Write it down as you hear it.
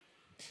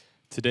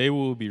Today we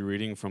will be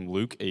reading from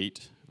Luke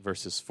 8,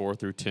 verses 4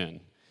 through 10.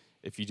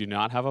 If you do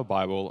not have a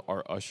Bible,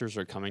 our ushers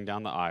are coming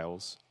down the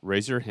aisles.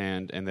 Raise your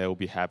hand and they will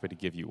be happy to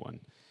give you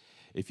one.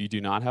 If you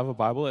do not have a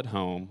Bible at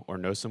home or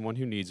know someone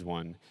who needs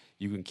one,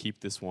 you can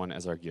keep this one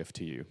as our gift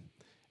to you.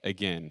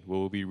 Again, we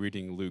will be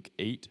reading Luke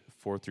 8,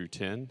 4 through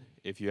 10.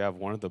 If you have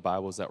one of the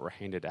Bibles that were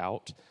handed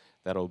out,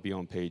 that will be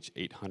on page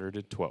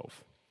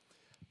 812.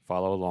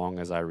 Follow along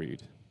as I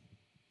read.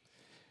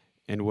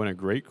 And when a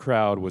great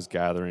crowd was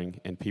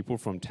gathering, and people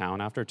from town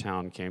after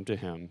town came to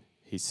him,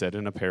 he said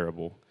in a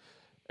parable,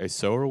 A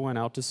sower went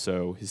out to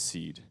sow his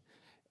seed.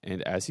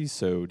 And as he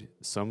sowed,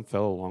 some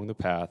fell along the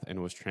path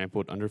and was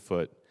trampled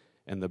underfoot,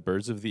 and the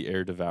birds of the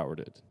air devoured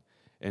it.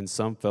 And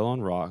some fell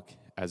on rock.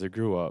 As it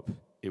grew up,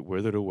 it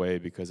withered away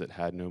because it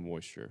had no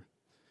moisture.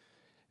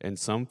 And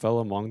some fell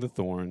among the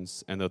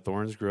thorns, and the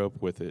thorns grew up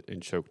with it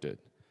and choked it.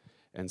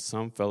 And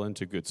some fell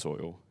into good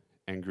soil,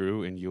 and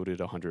grew and yielded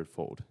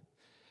 100-fold.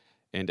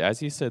 And as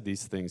he said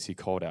these things, he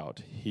called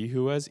out, He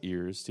who has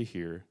ears to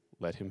hear,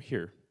 let him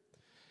hear.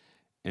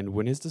 And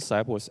when his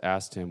disciples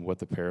asked him what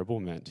the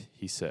parable meant,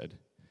 he said,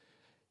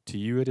 To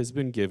you it has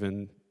been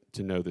given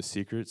to know the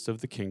secrets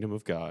of the kingdom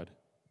of God,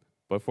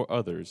 but for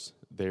others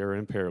they are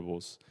in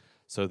parables,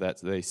 so that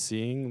they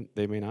seeing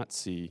they may not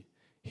see,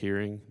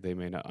 hearing they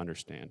may not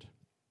understand.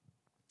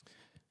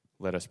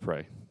 Let us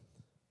pray.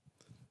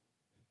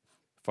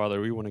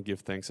 Father, we want to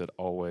give thanks as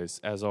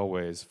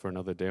always, for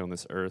another day on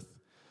this earth,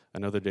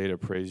 another day to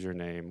praise your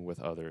name with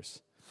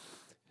others.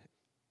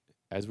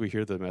 As we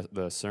hear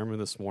the sermon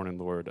this morning,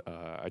 Lord,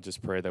 I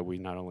just pray that we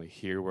not only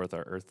hear with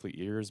our earthly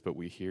ears, but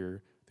we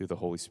hear through the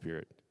Holy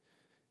Spirit.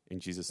 In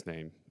Jesus'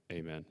 name,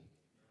 amen.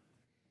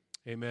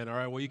 Amen. All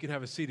right, well, you can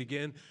have a seat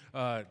again.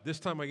 This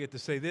time I get to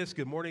say this.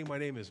 Good morning. My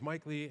name is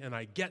Mike Lee, and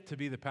I get to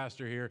be the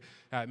pastor here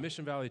at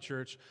Mission Valley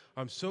Church.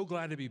 I'm so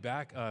glad to be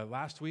back.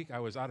 Last week, I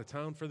was out of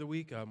town for the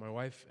week. My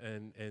wife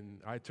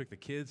and I took the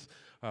kids.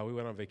 We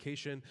went on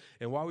vacation,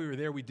 and while we were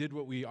there, we did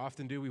what we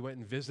often do. We went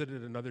and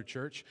visited another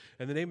church,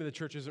 and the name of the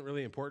church isn't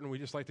really important. We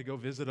just like to go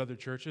visit other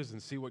churches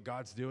and see what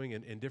God's doing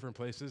in different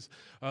places,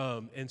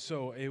 and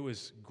so it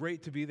was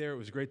great to be there. It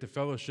was great to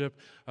fellowship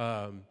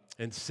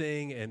and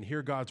sing and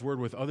hear God's word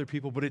with other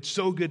people, but it's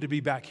so good to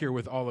be back here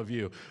with all of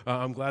you.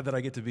 I'm glad that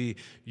I get to be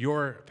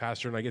your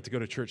pastor and I get to go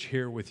to church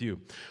here with you.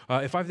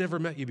 If I've never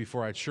met you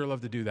before, I'd sure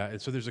love to do that.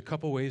 And so there's a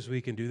couple ways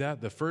we can do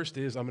that. The first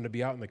is I'm going to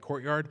be out in the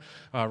courtyard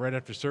right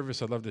after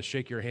service. I'd love to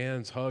shake your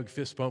hands, hug,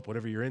 fist bump,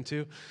 whatever you're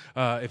into.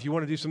 If you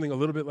want to do something a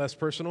little bit less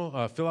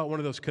personal, fill out one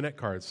of those Connect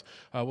cards.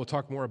 We'll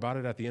talk more about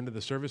it at the end of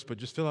the service, but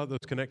just fill out those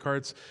Connect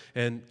cards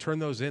and turn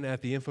those in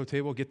at the info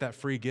table. Get that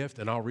free gift,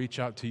 and I'll reach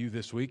out to you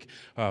this week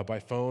by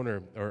phone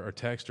or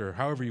text or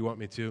however you want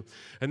me to.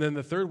 And then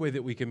the third way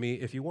that we can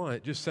meet, if you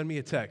want, just send me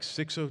a text,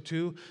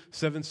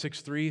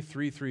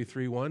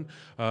 602-763-3331. You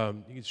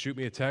can shoot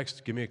me a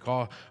text, give me a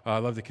call. I'd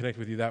love to connect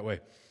with you that way.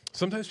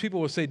 Sometimes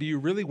people will say, do you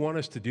really want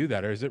us to do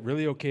that? Or is it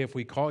really okay if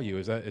we call you?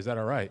 Is that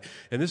all right?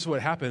 And this is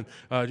what happened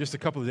just a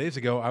couple of days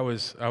ago.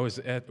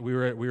 We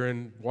were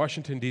in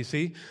Washington,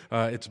 D.C.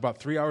 It's about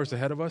 3 hours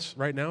ahead of us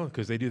right now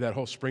because they do that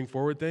whole spring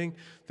forward thing.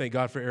 Thank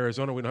God for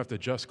Arizona. We don't have to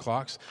adjust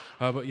clocks.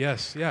 But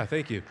yes,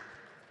 thank you.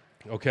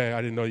 Okay,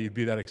 I didn't know you'd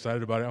be that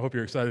excited about it. I hope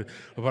you're excited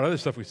about other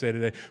stuff we say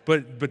today,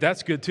 but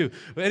that's good too.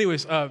 But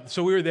anyways,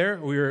 so we were there.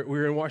 We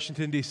were in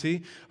Washington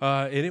D.C.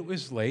 And it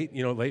was late.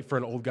 Late for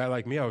an old guy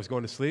like me. I was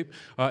going to sleep,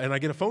 and I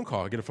get a phone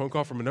call. I get a phone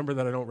call from a number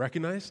that I don't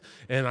recognize,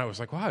 and I was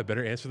like, "Wow, I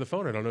better answer the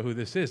phone. I don't know who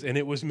this is." And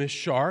it was Miss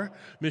Shar.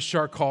 Miss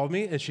Shar called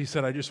me, and she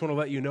said, "I just want to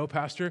let you know,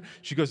 Pastor."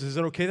 She goes, "Is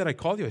it okay that I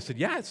called you?" I said,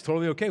 "Yeah, it's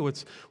totally okay.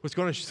 What's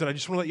going on?" She said, "I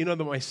just want to let you know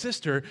that my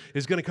sister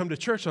is going to come to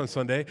church on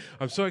Sunday.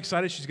 I'm so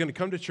excited. She's going to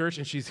come to church,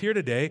 and she's here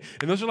today."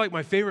 And those are like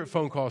my favorite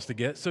phone calls to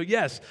get. So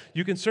yes,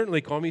 you can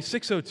certainly call me,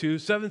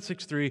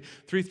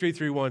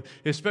 602-763-3331,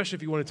 especially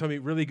if you want to tell me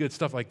really good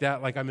stuff like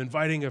that, like I'm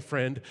inviting a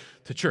friend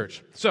to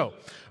church. So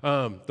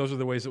those are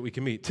the ways that we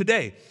can meet.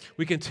 Today,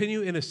 we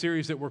continue in a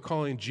series that we're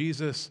calling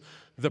Jesus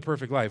the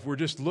Perfect Life. We're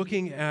just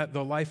looking at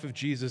the life of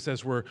Jesus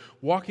as we're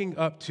walking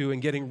up to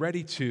and getting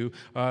ready to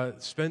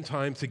spend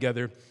time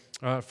together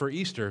for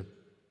Easter.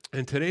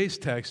 In today's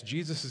text,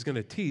 Jesus is going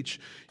to teach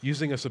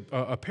using us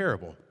a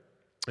parable.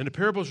 And the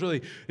parable is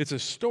really, it's a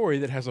story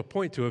that has a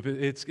point to it.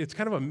 It's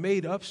kind of a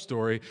made-up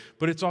story,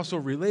 but it's also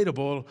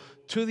relatable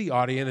to the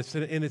audience,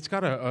 and it's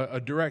got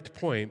a direct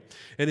point.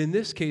 And in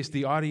this case,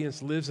 the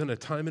audience lives in a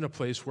time and a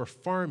place where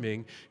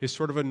farming is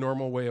sort of a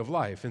normal way of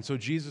life. And so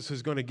Jesus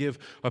is going to give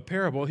a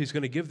parable. He's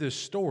going to give this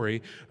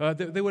story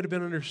that they would have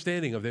been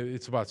understanding of.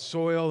 It's about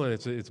soil, and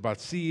it's about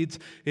seeds.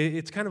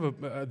 It's kind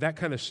of that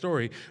kind of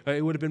story.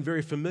 It would have been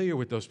very familiar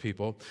with those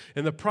people.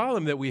 And the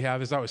problem that we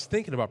have is I was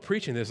thinking about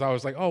preaching this. I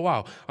was like, oh,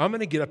 wow, I'm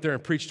going to get up there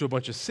and preach to a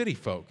bunch of city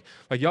folk.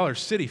 Like, y'all are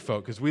city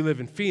folk because we live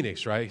in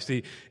Phoenix, right?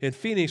 See, in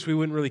Phoenix, we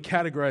wouldn't really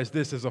categorize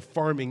this as a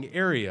farming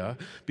area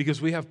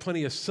because we have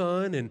plenty of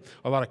sun and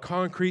a lot of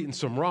concrete and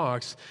some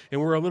rocks, and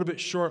we're a little bit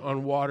short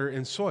on water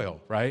and soil,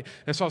 right?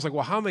 And so I was like,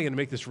 well, how am I going to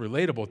make this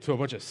relatable to a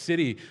bunch of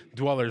city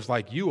dwellers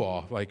like you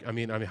all? Like, I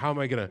mean, how am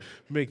I going to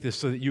make this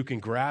so that you can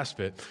grasp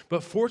it?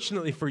 But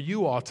fortunately for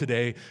you all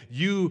today,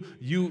 you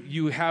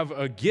have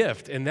a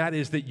gift, and that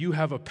is that you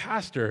have a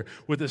pastor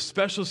with a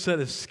special set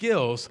of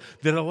skills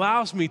that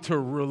allows me to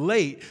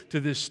relate to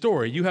this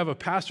story. You have a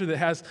pastor that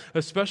has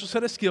a special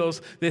set of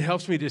skills that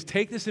helps me just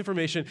take this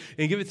information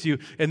and give it to you,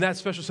 and that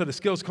special set of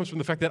skills comes from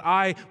the fact that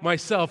I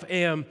myself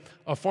am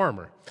a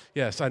farmer.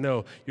 Yes, I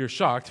know you're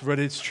shocked, but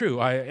it's true.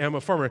 I am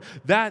a farmer.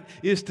 That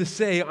is to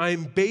say,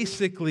 I'm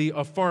basically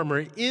a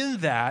farmer in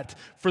that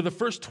for the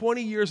first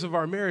 20 years of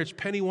our marriage,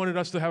 Penny wanted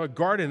us to have a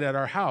garden at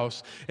our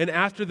house, and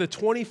after the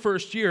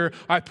 21st year,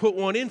 I put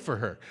one in for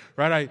her,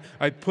 right?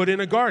 I put in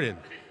a garden.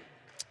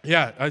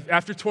 Yeah,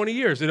 after 20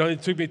 years. It only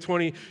took me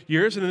 20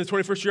 years, and in the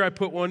 21st year, I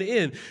put one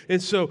in.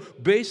 And so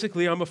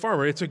basically, I'm a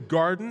farmer. It's a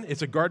garden.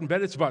 It's a garden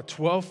bed. It's about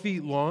 12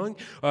 feet long,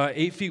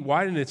 8 feet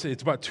wide, and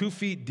it's about 2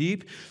 feet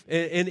deep.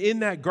 And in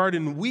that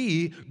garden,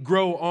 we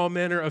grow all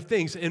manner of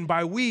things. And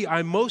by we,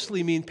 I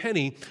mostly mean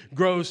Penny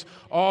grows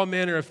all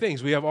manner of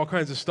things. We have all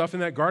kinds of stuff in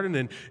that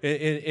garden,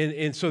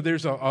 and so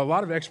there's a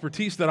lot of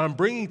expertise that I'm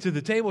bringing to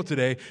the table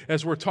today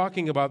as we're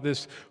talking about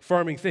this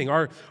farming thing.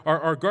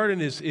 Our garden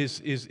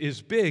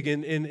is big,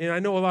 and I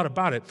know a lot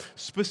about it.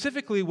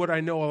 Specifically, what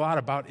I know a lot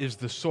about is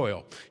the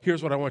soil.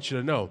 Here's what I want you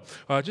to know.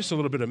 Just a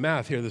little bit of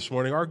math here this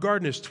morning. Our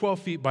garden is 12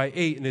 feet by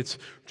 8, and it's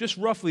just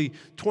roughly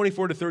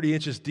 24 to 30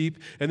 inches deep,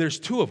 and there's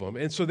 2 of them.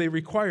 And so they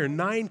require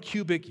 9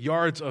 cubic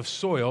yards of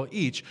soil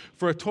each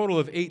for a total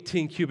of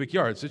 18 cubic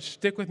yards. So just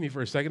stick with me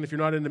for a second. If you're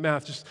not into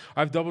math,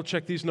 I've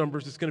double-checked these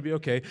numbers. It's going to be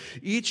okay.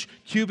 Each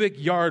cubic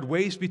yard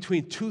weighs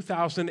between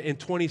 2,000 and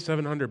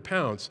 2,700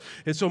 pounds.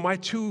 And so my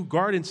 2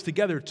 gardens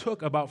together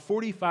took about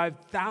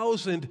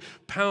 45,000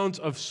 pounds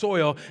of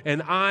soil,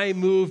 and I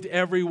moved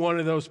every one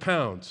of those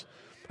pounds.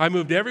 I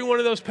moved every one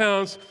of those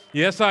pounds.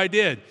 Yes, I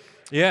did.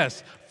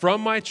 Yes,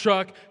 from my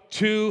truck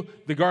to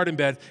the garden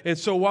bed. And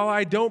so while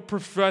I don't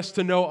profess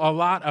to know a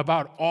lot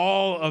about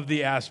all of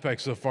the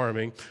aspects of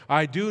farming,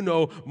 I do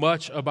know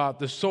much about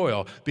the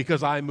soil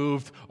because I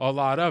moved a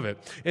lot of it.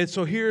 And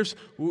so here's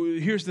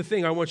the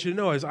thing I want you to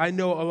know is I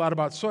know a lot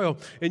about soil.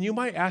 And you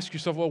might ask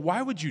yourself, well,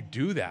 why would you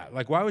do that?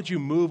 Like, why would you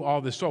move all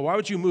this soil? Why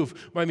would you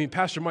move? I mean,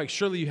 Pastor Mike,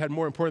 surely you had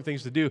more important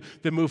things to do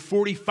than move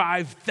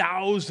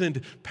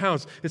 45,000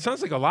 pounds. It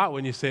sounds like a lot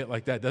when you say it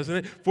like that, doesn't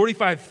it?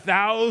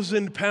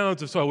 45,000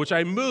 pounds of soil, which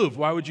I moved.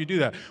 Why would you do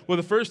that? Well,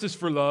 the first is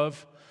for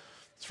love.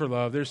 It's for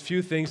love. There's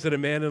few things that a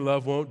man in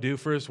love won't do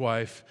for his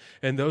wife.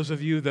 And those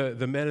of you,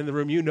 the men in the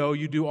room, you know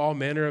you do all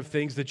manner of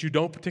things that you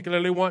don't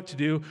particularly want to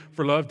do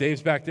for love.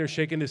 Dave's back there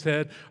shaking his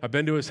head. I've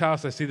been to his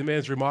house. I see the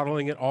man's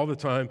remodeling it all the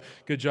time.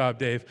 Good job,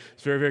 Dave.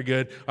 It's very, very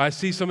good. I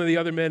see some of the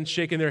other men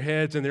shaking their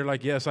heads, and they're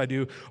like, yes, I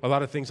do a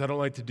lot of things I don't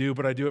like to do,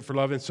 but I do it for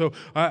love. And so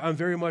I'm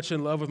very much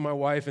in love with my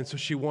wife, and so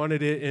she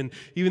wanted it. And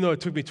even though it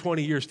took me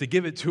 20 years to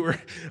give it to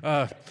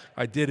her,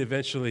 I did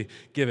eventually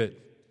give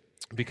it.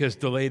 Because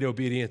delayed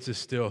obedience is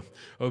still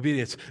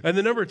obedience. And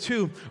the number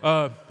two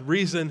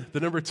reason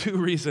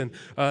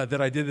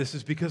that I did this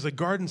is because a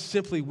garden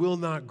simply will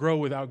not grow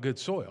without good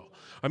soil.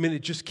 I mean, it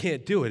just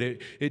can't do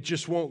it. It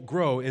just won't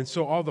grow. And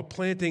so all the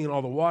planting and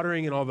all the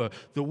watering and all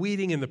the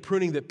weeding and the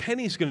pruning that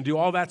Penny's going to do,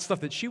 all that stuff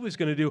that she was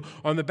going to do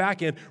on the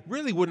back end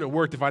really wouldn't have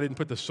worked if I didn't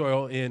put the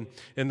soil in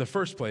the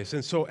first place.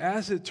 And so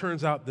as it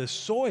turns out, the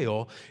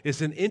soil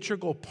is an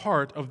integral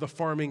part of the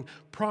farming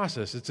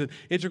process. It's an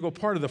integral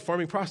part of the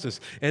farming process.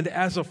 And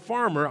as a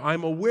farmer,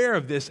 I'm aware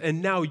of this, and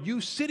now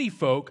you city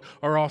folk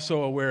are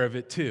also aware of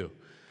it too.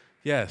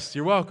 Yes,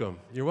 you're welcome.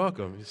 You're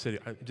welcome. You said,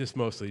 I'm just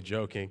mostly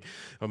joking.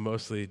 I'm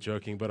mostly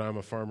joking, but I'm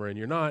a farmer and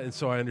you're not, and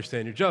so I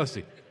understand your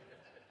jealousy.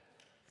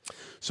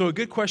 So a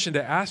good question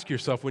to ask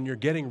yourself when you're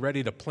getting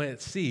ready to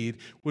plant seed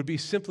would be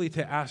simply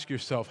to ask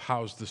yourself,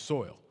 how's the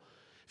soil?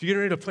 If you're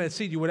getting ready to plant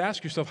seed, you would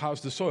ask yourself, how's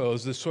the soil?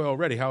 Is the soil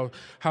ready?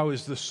 How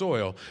is the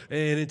soil?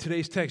 And in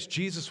today's text,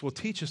 Jesus will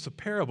teach us a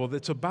parable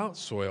that's about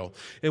soil.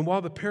 And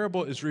while the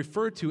parable is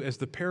referred to as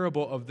the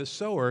parable of the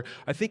sower,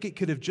 I think it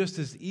could have just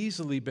as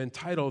easily been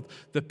titled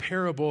the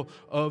parable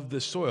of the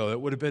soil. It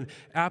would have been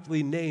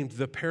aptly named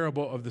the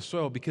parable of the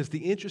soil, because the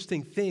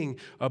interesting thing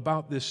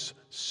about this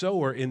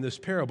sower in this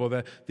parable,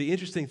 the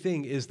interesting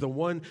thing is the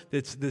one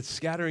that's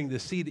scattering the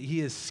seed,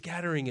 he is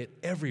scattering it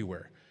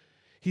everywhere.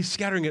 He's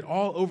scattering it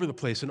all over the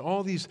place in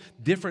all these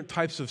different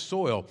types of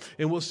soil.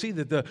 And we'll see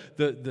that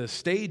the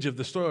stage of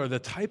the soil or the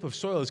type of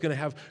soil is going to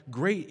have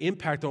great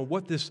impact on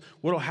what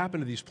will happen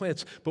to these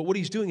plants. But what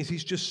he's doing is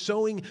he's just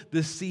sowing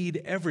the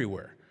seed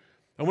everywhere.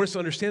 I want us to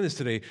understand this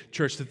today,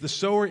 church, that the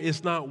sower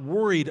is not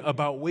worried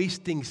about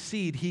wasting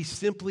seed. He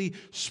simply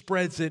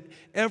spreads it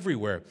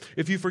everywhere.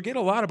 If you forget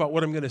a lot about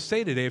what I'm going to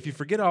say today, if you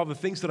forget all the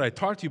things that I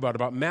talked to you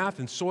about math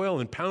and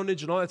soil and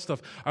poundage and all that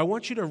stuff, I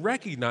want you to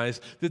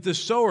recognize that the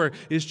sower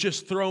is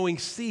just throwing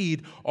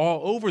seed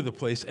all over the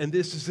place, and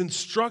this is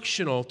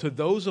instructional to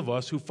those of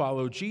us who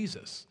follow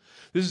Jesus.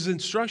 This is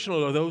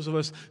instructional to those of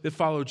us that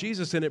follow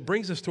Jesus, and it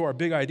brings us to our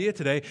big idea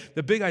today.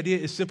 The big idea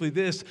is simply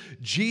this: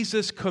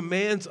 Jesus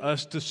commands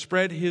us to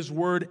spread his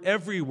word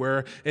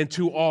everywhere and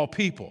to all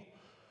people.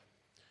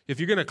 If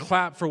you're going to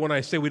clap for when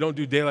I say we don't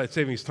do daylight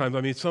savings times,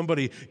 I mean,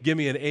 somebody give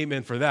me an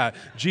amen for that.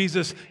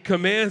 Jesus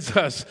commands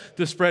us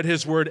to spread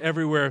his word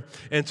everywhere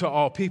and to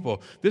all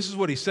people. This is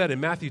what he said in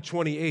Matthew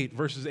 28,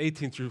 verses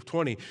 18 through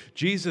 20.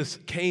 Jesus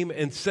came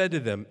and said to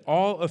them,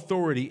 "All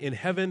authority in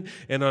heaven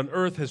and on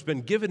earth has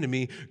been given to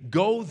me.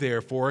 Go,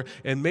 therefore,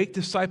 and make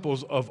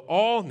disciples of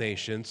all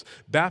nations,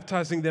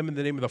 baptizing them in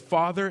the name of the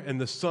Father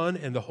and the Son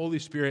and the Holy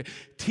Spirit,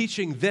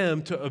 teaching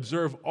them to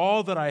observe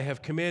all that I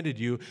have commanded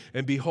you.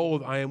 And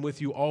behold, I am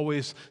with you always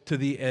to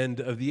the end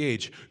of the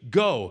age."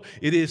 Go.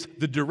 It is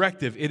the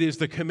directive. It is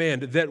the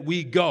command that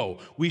we go.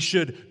 We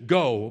should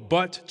go,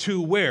 but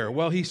to where?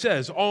 Well, he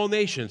says, all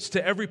nations,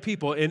 to every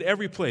people in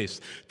every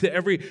place, to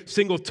every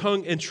single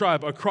tongue and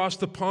tribe, across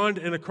the pond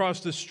and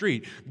across the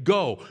street.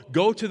 Go.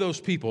 Go to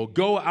those people.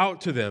 Go out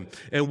to them.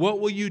 And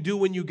what will you do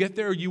when you get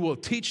there? You will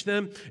teach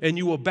them and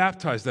you will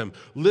baptize them.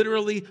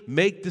 Literally,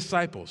 make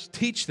disciples.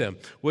 Teach them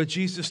what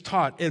Jesus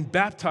taught and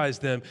baptize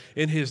them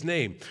in his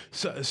name.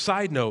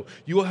 Side note,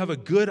 you will have a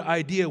good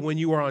idea when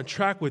you are on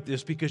track with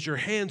this because your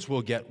hands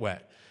will get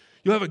wet.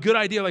 You'll have a good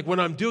idea like when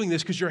I'm doing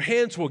this because your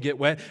hands will get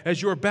wet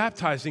as you're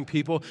baptizing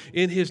people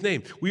in his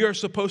name. We are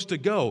supposed to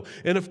go.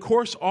 And of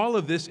course, all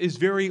of this is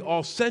very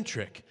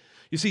all-centric.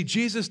 You see,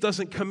 Jesus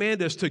doesn't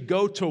command us to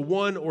go to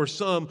one or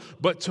some,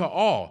 but to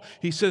all.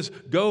 He says,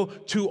 go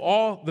to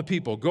all the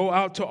people. Go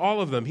out to all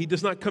of them. He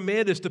does not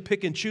command us to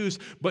pick and choose,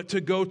 but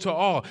to go to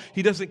all.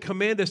 He doesn't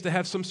command us to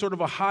have some sort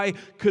of a high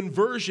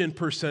conversion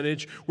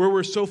percentage where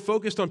we're so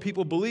focused on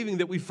people believing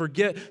that we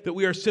forget that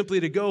we are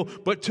simply to go,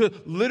 but to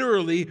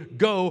literally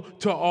go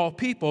to all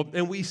people.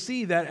 And we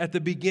see that at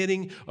the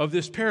beginning of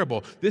this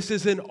parable. This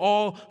is an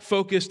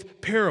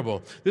all-focused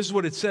parable. This is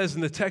what it says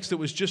in the text that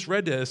was just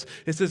read to us.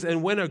 It says,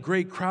 "And when a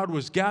great crowd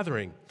was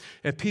gathering,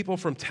 and people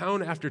from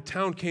town after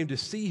town came to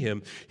see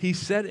him, he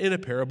said in a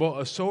parable,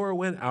 a sower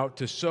went out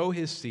to sow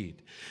his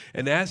seed.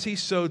 And as he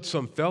sowed,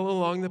 some fell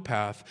along the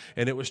path,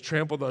 and it was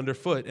trampled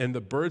underfoot, and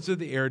the birds of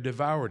the air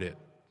devoured it.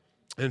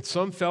 And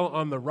some fell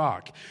on the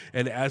rock,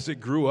 and as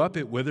it grew up,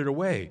 it withered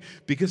away,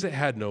 because it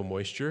had no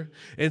moisture.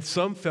 And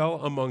some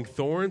fell among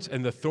thorns,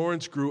 and the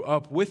thorns grew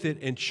up with it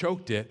and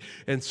choked it.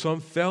 And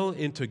some fell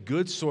into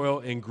good soil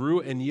and grew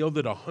and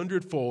yielded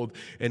 100-fold.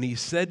 And he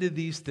said to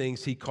these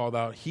things, he called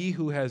out, 'He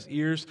who has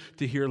ears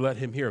to hear, let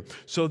him hear.'"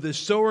 So the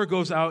sower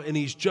goes out, and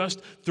he's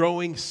just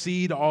throwing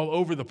seed all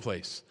over the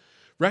place.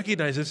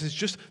 Recognize this, it's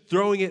just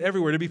throwing it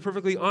everywhere. To be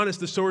perfectly honest,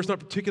 the sower's not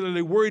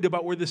particularly worried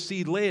about where the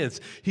seed lands.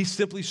 He's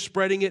simply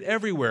spreading it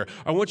everywhere.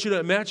 I want you to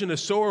imagine a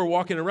sower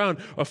walking around,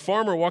 a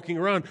farmer walking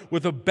around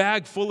with a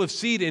bag full of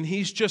seed, and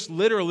he's just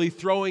literally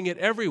throwing it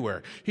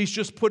everywhere. He's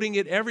just putting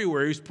it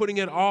everywhere. He's putting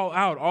it all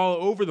out, all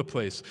over the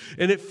place.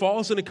 And it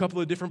falls in a couple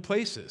of different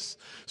places.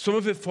 Some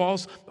of it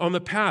falls on the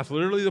path,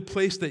 literally the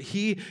place that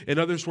he and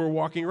others were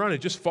walking around.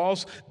 It just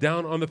falls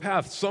down on the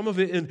path. Some of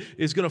it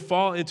is going to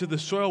fall into the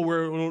soil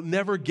where it will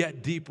never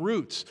get deep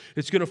roots.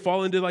 It's going to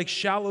fall into like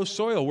shallow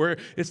soil where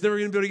it's never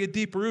going to be able to get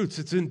deep roots.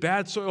 It's in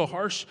bad soil,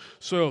 harsh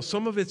soil.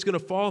 Some of it's going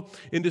to fall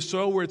into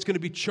soil where it's going to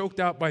be choked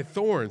out by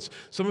thorns.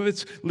 Some of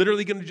it's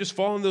literally going to just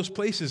fall in those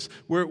places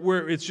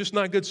where it's just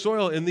not good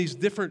soil, and these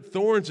different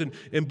thorns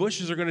and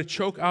bushes are going to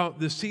choke out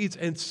the seeds.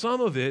 And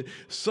some of it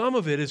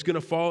is going to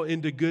fall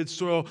into good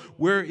soil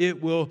where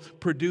it will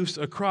produce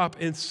a crop.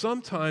 And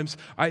sometimes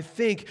I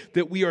think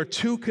that we are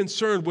too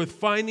concerned with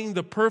finding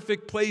the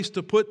perfect place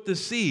to put the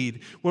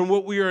seed when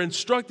what we are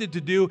instructed to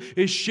do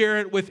is share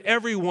it with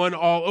everyone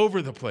all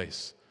over the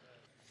place.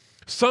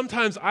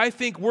 Sometimes I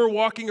think we're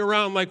walking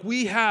around like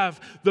we have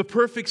the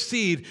perfect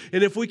seed,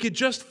 and if we could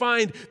just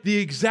find the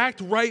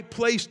exact right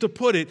place to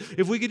put it,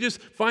 if we could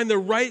just find the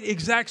right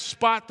exact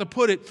spot to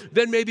put it,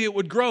 then maybe it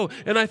would grow.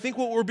 And I think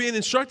what we're being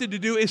instructed to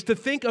do is to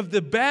think of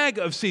the bag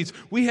of seeds.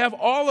 We have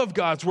all of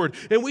God's word,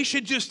 and we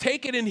should just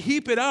take it and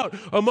heap it out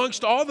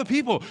amongst all the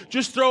people.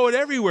 Just throw it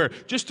everywhere.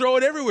 Just throw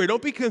it everywhere.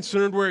 Don't be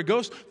concerned where it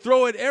goes.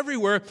 Throw it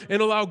everywhere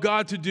and allow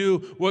God to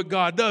do what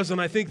God does. And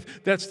I think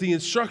that's the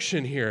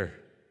instruction here.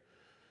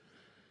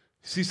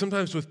 See,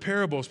 sometimes with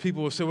parables,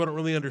 people will say, well, I don't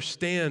really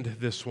understand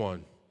this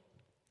one.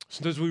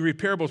 Sometimes we read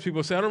parables,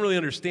 people say, I don't really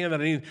understand that.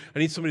 I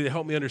need somebody to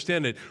help me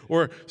understand it.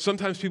 Or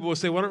sometimes people will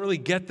say, well, I don't really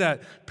get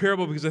that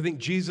parable because I think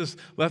Jesus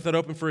left that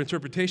open for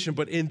interpretation.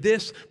 But in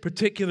this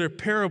particular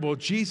parable,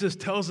 Jesus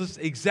tells us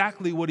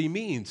exactly what he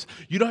means.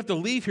 You don't have to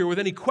leave here with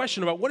any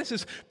question about what does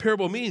this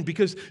parable mean,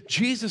 because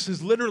Jesus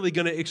is literally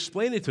going to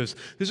explain it to us.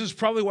 This is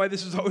probably why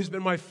this has always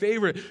been my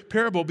favorite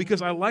parable,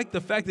 because I like the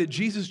fact that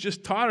Jesus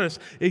just taught us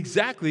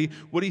exactly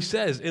what he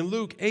says. In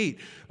Luke 8,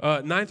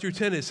 9 through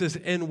 10, it says,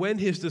 and when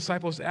his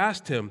disciples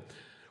asked him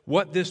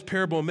what this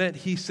parable meant,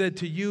 he said,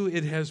 to you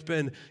it has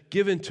been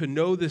given to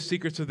know the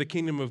secrets of the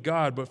kingdom of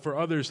God, but for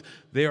others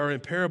they are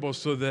in parables,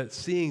 so that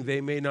seeing they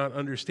may not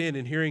understand,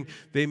 and hearing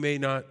they may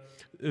not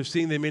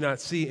seeing they may not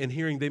see, and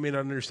hearing they may not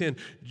understand.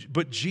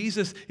 But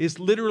Jesus is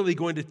literally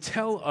going to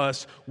tell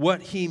us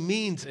what he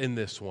means in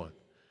this one.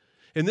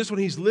 In this one,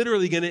 he's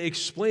literally going to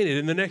explain it.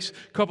 In the next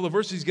couple of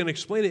verses, he's going to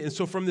explain it. And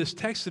so from this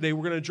text today,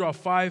 we're going to draw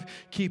 5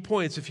 key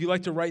points. If you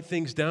like to write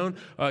things down,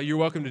 you're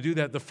welcome to do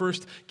that. The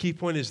first key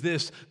point is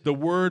this: the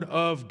word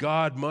of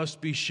God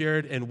must be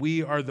shared, and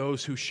we are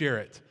those who share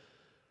it.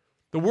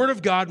 The word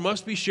of God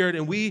must be shared,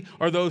 and we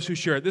are those who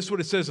share it. This is what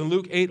it says in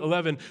Luke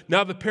 8:11.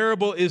 Now the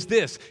parable is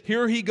this.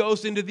 Here he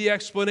goes into the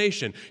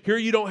explanation. Here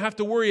you don't have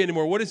to worry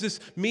anymore. What does this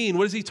mean?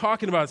 What is he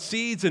talking about?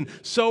 Seeds and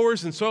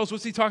sowers and soils.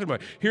 What's he talking about?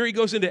 Here he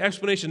goes into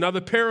explanation. Now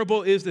the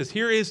parable is this.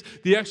 Here is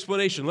the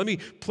explanation. Let me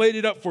plate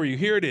it up for you.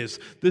 Here it is.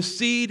 The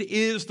seed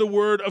is the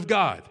word of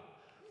God.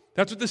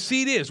 That's what the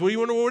seed is. What do you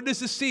wonder? What is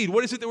the seed?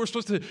 What is it that we're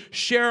supposed to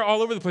share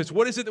all over the place?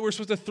 What is it that we're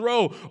supposed to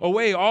throw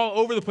away all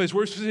over the place?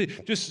 We're supposed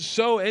to just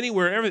sow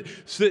anywhere.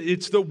 So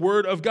it's the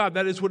word of God.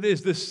 That is what it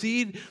is. The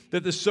seed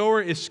that the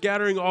sower is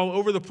scattering all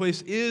over the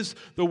place is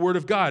the word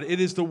of God.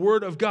 It is the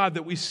word of God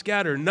that we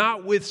scatter,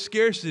 not with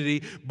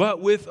scarcity, but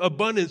with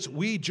abundance.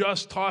 We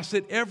just toss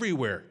it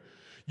everywhere.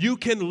 You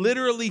can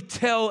literally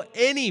tell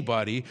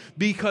anybody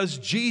because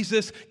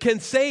Jesus can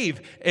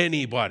save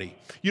anybody.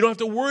 You don't have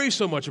to worry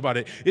so much about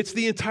it. It's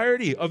the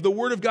entirety of the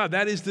Word of God.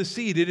 That is the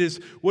seed. It is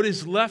what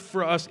is left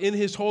for us in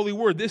His holy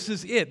Word. This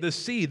is it, the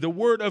seed, the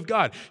Word of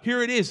God.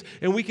 Here it is,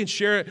 and we can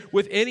share it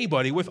with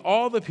anybody, with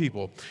all the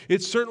people.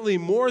 It's certainly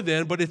more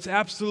than, but it's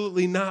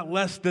absolutely not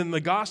less than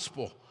the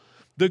gospel.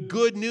 The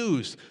good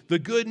news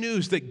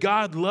that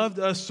God loved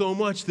us so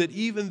much that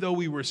even though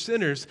we were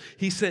sinners,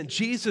 He sent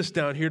Jesus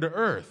down here to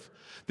earth.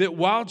 That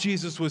while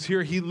Jesus was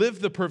here, He lived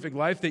the perfect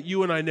life that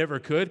you and I never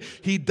could.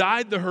 He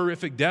died the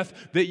horrific death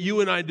that you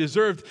and I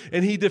deserved.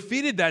 And He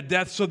defeated that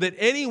death so that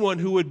anyone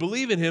who would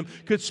believe in Him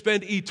could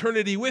spend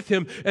eternity with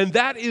Him. And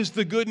that is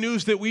the good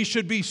news that we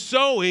should be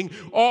sowing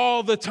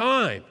all the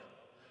time.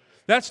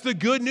 That's the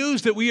good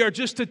news that we are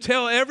just to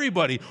tell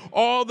everybody,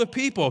 all the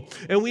people.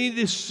 And we need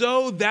to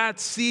sow that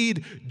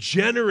seed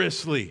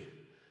generously.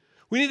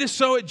 We need to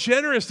sow it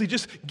generously.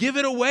 Just give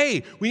it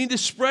away. We need to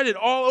spread it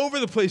all over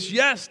the place.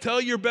 Yes, tell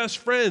your best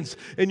friends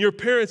and your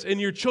parents and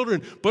your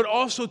children, but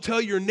also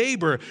tell your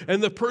neighbor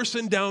and the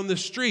person down the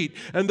street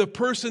and the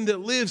person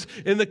that lives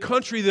in the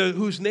country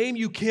whose name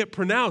you can't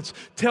pronounce.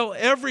 Tell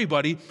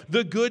everybody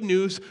the good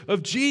news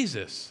of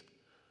Jesus.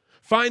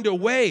 Find a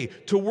way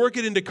to work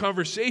it into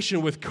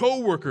conversation with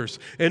coworkers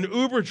and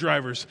Uber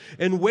drivers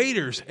and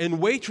waiters and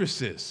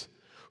waitresses.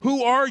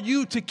 Who are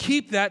you to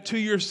keep that to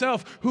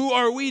yourself? Who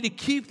are we to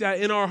keep that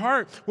in our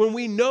heart when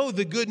we know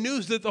the good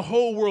news that the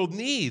whole world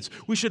needs?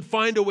 We should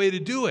find a way to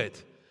do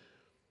it.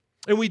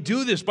 And we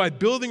do this by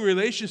building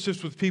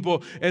relationships with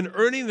people and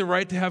earning the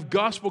right to have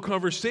gospel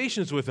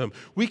conversations with them.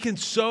 We can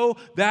sow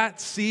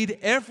that seed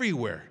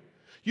everywhere.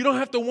 You don't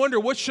have to wonder,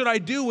 what should I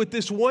do with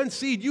this one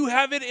seed? You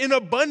have it in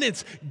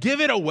abundance.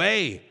 Give it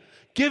away.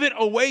 Give it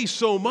away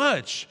so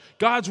much.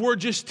 God's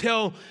word, just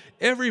tell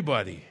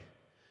everybody.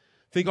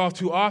 I think all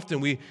too often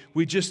we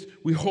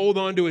hold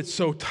on to it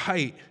so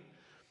tight.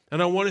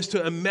 And I want us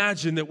to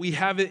imagine that we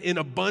have it in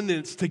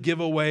abundance to give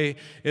away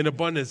in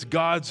abundance.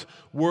 God's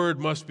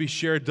word must be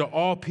shared to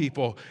all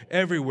people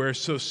everywhere.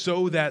 So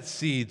sow that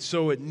seed.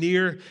 Sow it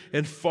near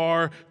and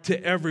far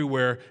to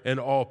everywhere and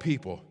all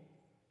people.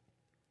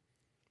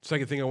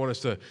 Second thing I want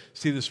us to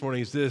see this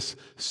morning is this: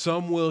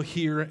 some will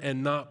hear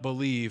and not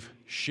believe.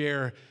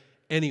 Share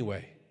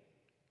anyway.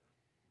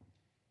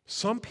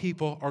 Some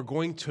people are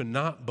going to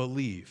not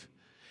believe,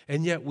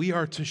 and yet we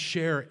are to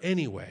share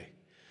anyway.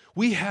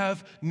 We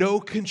have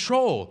no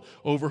control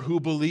over who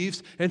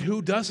believes and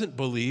who doesn't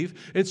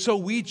believe, and so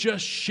we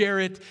just share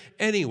it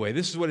anyway.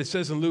 This is what it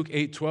says in Luke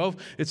 8:12.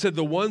 It said,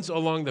 the ones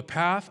along the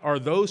path are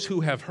those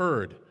who have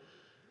heard.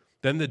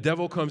 Then the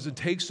devil comes and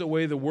takes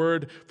away the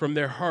word from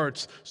their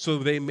hearts so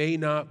they may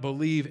not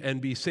believe and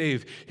be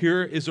saved.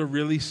 Here is a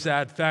really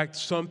sad fact.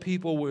 Some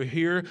people will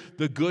hear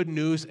the good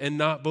news and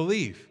not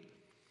believe.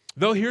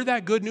 They'll hear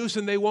that good news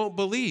and they won't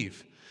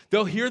believe.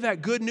 They'll hear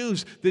that good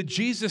news that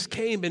Jesus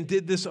came and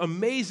did this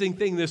amazing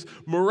thing, this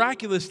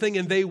miraculous thing,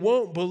 and they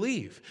won't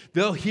believe.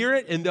 They'll hear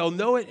it and they'll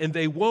know it and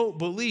they won't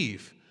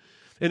believe.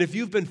 And if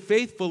you've been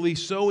faithfully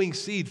sowing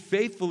seed,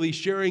 faithfully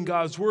sharing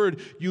God's word,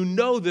 you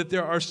know that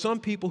there are some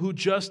people who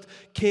just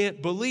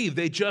can't believe.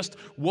 They just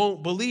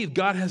won't believe.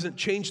 God hasn't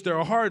changed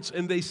their hearts,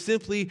 and they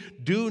simply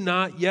do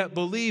not yet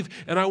believe.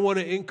 And I want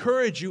to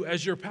encourage you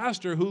as your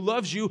pastor who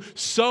loves you,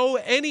 sow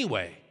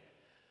anyway.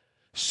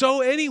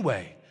 Sow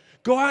anyway.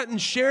 Go out and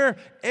share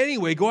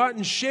anyway. Go out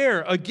and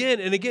share again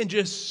and again.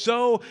 Just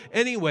sow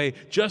anyway.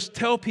 Just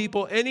tell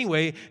people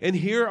anyway. And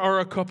here are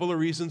a couple of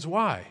reasons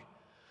why.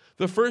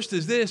 The first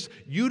is this: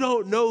 you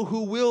don't know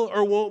who will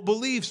or won't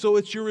believe, so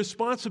it's your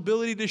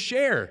responsibility to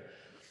share.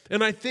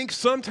 And I think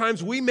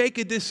sometimes we make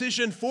a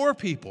decision for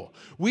people.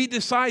 We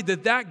decide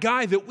that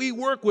guy that we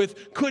work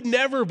with could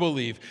never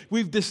believe.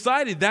 We've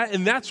decided that,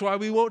 and that's why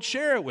we won't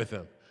share it with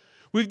him.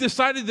 We've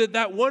decided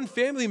that one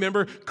family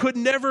member could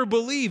never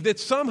believe, that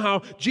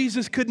somehow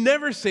Jesus could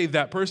never save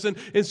that person,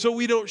 and so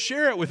we don't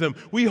share it with them.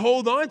 We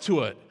hold on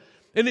to it.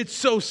 And it's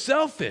so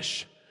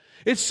selfish.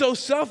 It's so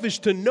selfish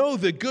to know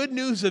the good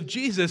news of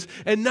Jesus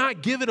and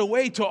not give it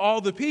away to all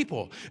the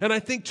people. And I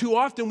think too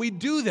often we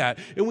do that.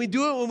 And we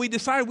do it when we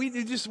decide,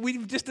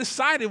 we've just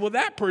decided, well,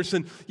 that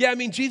person,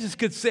 Jesus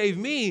could save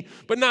me,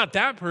 but not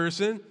that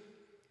person.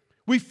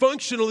 We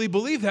functionally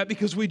believe that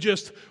because we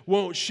just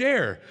won't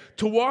share.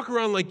 To walk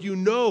around like you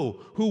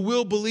know who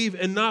will believe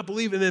and not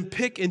believe and then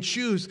pick and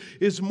choose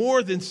is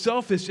more than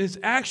selfish. It's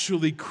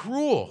actually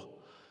cruel.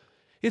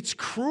 It's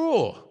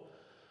cruel.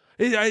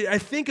 I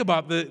think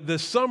about the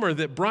summer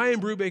that Brian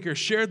Brubaker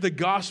shared the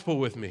gospel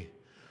with me.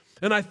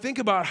 And I think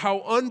about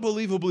how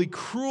unbelievably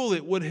cruel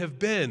it would have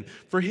been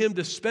for him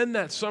to spend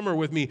that summer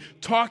with me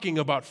talking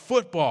about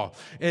football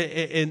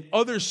and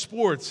other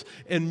sports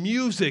and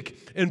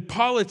music and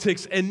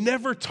politics and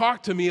never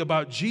talk to me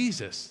about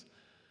Jesus.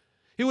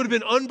 It would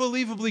have been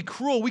unbelievably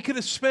cruel. We could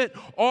have spent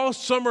all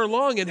summer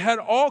long and had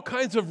all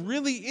kinds of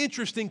really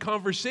interesting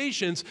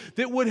conversations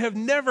that would have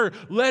never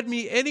led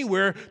me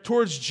anywhere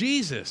towards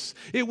Jesus.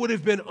 It would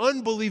have been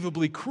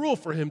unbelievably cruel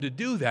for him to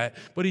do that,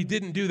 but he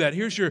didn't do that.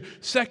 Here's your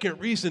second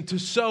reason to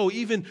sow,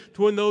 even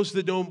to those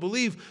that don't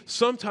believe.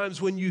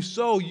 Sometimes when you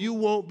sow, you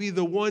won't be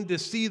the one to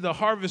see the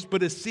harvest,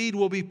 but a seed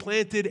will be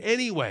planted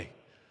anyway.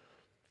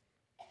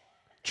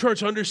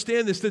 Church,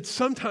 understand this, that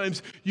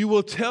sometimes you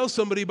will tell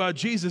somebody about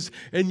Jesus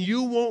and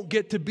you won't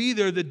get to be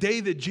there the day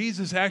that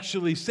Jesus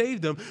actually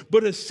saved them,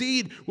 but a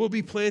seed will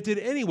be planted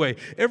anyway.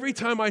 Every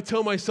time I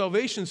tell my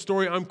salvation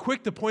story, I'm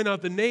quick to point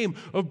out the name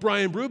of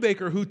Brian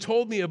Brubaker, who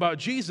told me about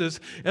Jesus,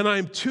 and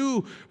I'm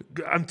too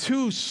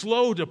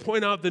slow to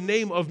point out the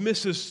name of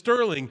Mrs.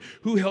 Sterling,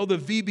 who held a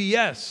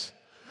VBS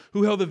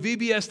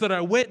that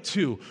I went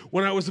to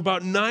when I was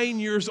about 9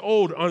 years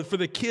old for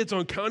the kids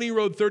on County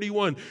Road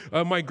 31.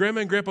 My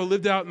grandma and grandpa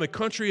lived out in the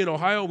country in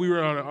Ohio. We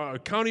were on a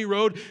county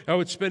road. I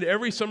would spend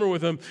every summer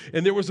with them,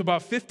 and there was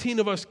about 15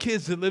 of us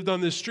kids that lived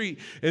on this street,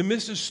 and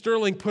Mrs.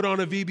 Sterling put on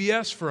a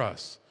VBS for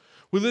us.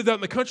 We lived out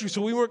in the country,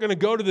 so we weren't going to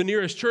go to the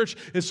nearest church,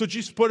 and so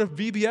she put a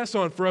VBS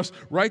on for us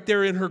right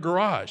there in her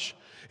garage.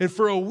 And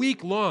for a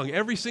week long,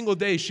 every single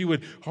day, she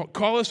would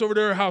call us over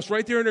to her house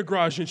right there in her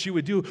garage, and she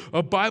would do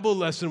a Bible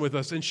lesson with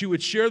us, and she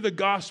would share the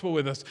gospel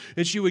with us,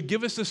 and she would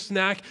give us a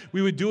snack.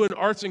 We would do an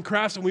arts and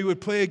crafts, and we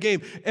would play a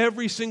game.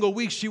 Every single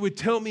week, she would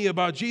tell me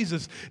about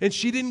Jesus, and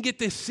she didn't get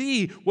to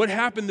see what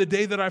happened the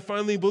day that I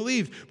finally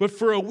believed. But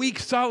for a week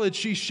solid,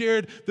 she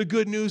shared the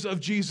good news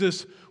of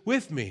Jesus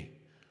with me.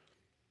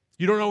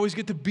 You don't always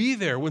get to be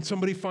there when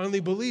somebody finally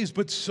believes,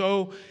 but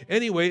so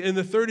anyway. And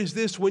the third is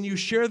this: when you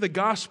share the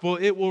gospel,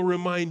 it will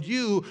remind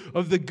you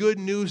of the good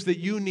news that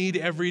you need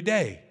every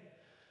day.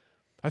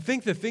 I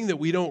think the thing that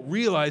we don't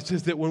realize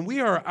is that when we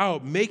are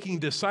out making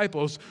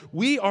disciples,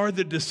 we are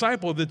the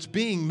disciple that's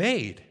being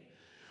made.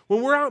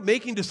 When we're out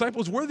making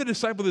disciples, we're the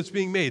disciple that's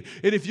being made.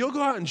 And if you'll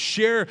go out and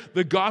share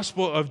the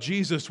gospel of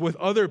Jesus with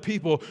other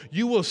people,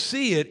 you will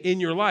see it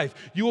in your life.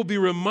 You will be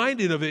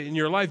reminded of it in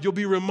your life. You'll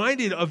be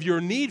reminded of your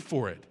need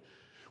for it.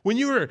 When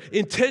you are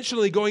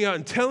intentionally going out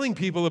and telling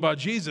people about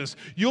Jesus,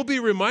 you'll be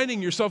reminding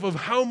yourself of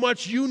how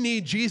much you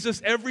need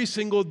Jesus every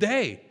single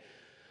day.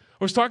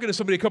 I was talking to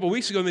somebody a couple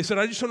weeks ago, and they said,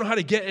 I just don't know how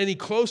to get any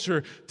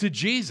closer to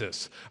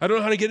Jesus. I don't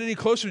know how to get any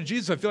closer to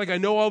Jesus. I feel like I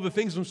know all the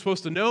things I'm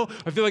supposed to know.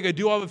 I feel like I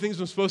do all the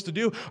things I'm supposed to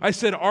do. I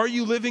said, are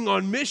you living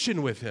on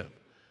mission with him?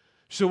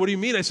 So what do you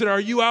mean? I said, are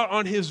you out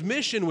on his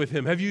mission with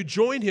him? Have you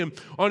joined him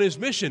on his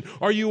mission?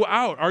 Are you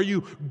out? Are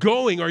you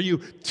going? Are you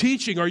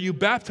teaching? Are you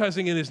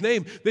baptizing in his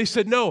name? They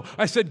said, no.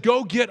 I said,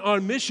 go get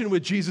on mission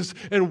with Jesus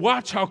and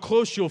watch how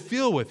close you'll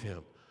feel with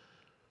him.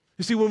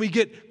 You see, when we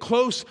get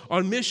close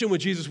on mission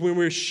with Jesus, when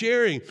we're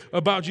sharing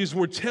about Jesus,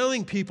 when we're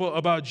telling people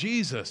about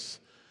Jesus,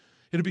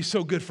 it'll be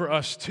so good for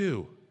us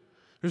too.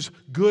 There's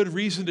good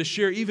reason to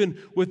share, even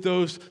with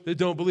those that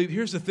don't believe.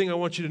 Here's the thing I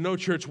want you to know,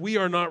 church. We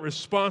are not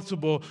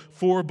responsible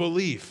for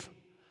belief.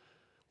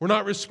 We're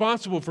not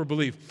responsible for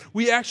belief.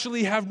 We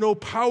actually have no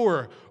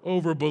power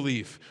over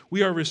belief.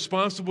 We are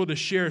responsible to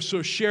share,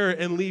 so share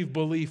and leave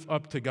belief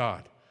up to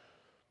God.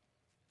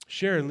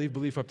 Share and leave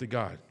belief up to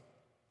God.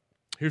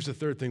 Here's the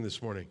third thing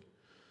this morning.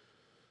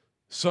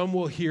 Some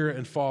will hear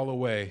and fall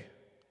away,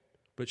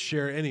 but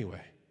share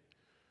anyway.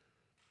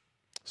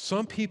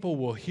 Some people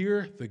will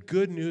hear the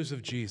good news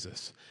of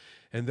Jesus,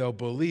 and they'll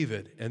believe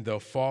it, and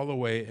they'll fall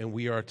away, and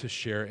we are to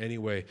share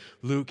anyway.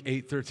 Luke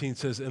 8:13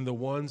 says, and the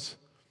ones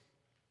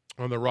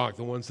on the rock,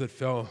 the ones that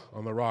fell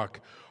on the rock,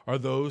 are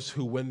those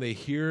who, when they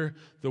hear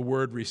the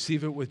word,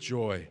 receive it with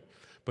joy,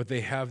 but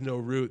they have no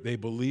root. They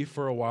believe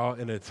for a while,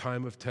 and in a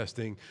time of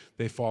testing,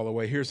 they fall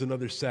away. Here's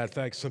another sad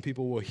fact. Some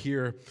people will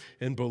hear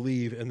and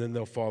believe, and then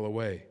they'll fall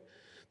away.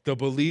 They'll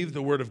believe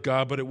the word of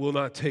God, but it will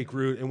not take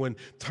root. And when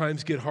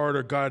times get hard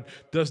or God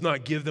does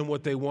not give them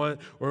what they want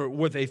or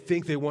what they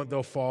think they want,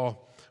 they'll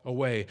fall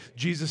away.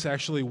 Jesus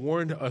actually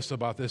warned us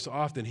about this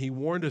often. He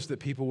warned us that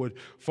people would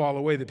fall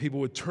away, that people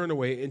would turn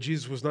away, and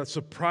Jesus was not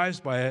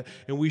surprised by it,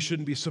 and we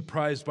shouldn't be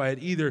surprised by it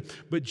either.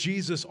 But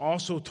Jesus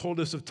also told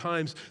us of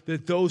times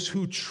that those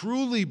who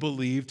truly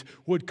believed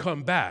would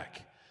come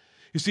back.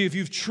 You see, if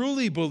you've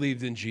truly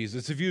believed in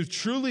Jesus, if you've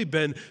truly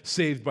been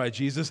saved by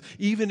Jesus,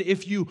 even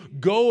if you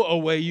go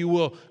away, you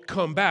will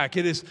come back.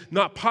 It is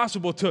not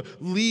possible to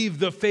leave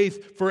the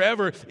faith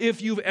forever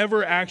if you've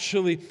ever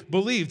actually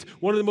believed.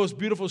 One of the most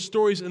beautiful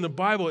stories in the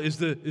Bible is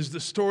the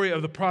story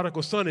of the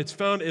prodigal son. It's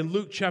found in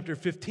Luke chapter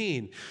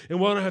 15. And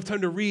while I don't have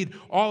time to read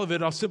all of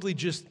it, I'll simply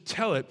just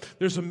tell it.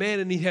 There's a man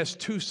and he has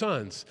two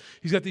sons.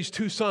 He's got these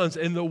two sons,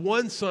 and the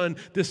one son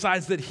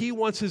decides that he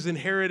wants his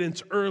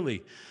inheritance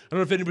early. I don't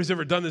know if anybody's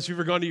ever done this. You've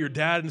ever gone to your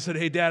dad and said,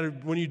 hey,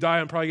 Dad, when you die,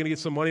 I'm probably going to get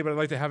some money, but I'd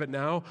like to have it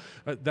now.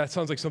 That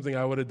sounds like something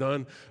I would have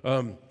done.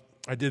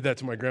 I did that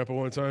to my grandpa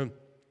one time.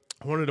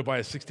 I wanted to buy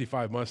a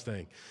 65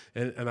 Mustang,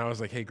 and I was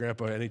like, hey,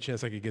 Grandpa, any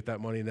chance I could get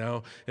that money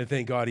now? And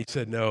thank God he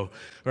said no, all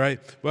right?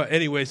 But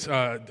anyways,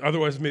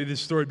 otherwise maybe this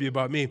story would be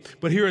about me.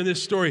 But here in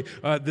this story,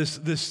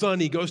 this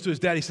son, he goes to his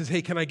dad. He says,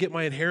 hey, can I get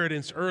my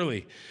inheritance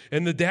early?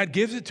 And the dad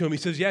gives it to him. He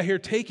says, yeah, here,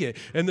 take it.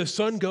 And the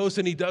son goes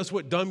and he does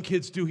what dumb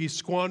kids do. He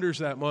squanders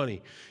that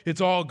money. It's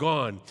all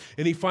gone.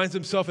 And he finds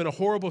himself in a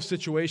horrible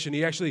situation.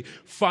 He actually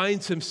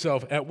finds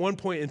himself at one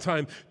point in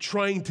time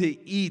trying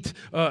to eat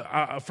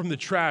from the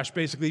trash,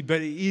 basically,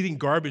 but eating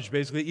garbage,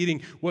 basically,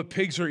 eating what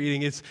pigs are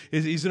eating.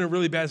 He's in a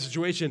really bad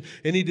situation,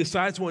 and he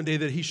decides one day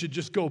that he should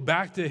just go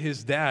back to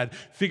his dad,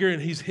 figuring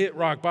he's hit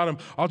rock bottom.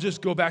 I'll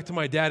just go back to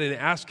my dad and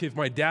ask if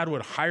my dad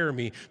would hire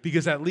me,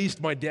 because at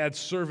least my dad's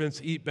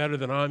servants eat better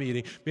than I'm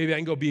eating. Maybe I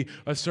can go be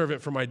a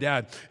servant for my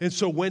dad. And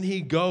so when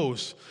he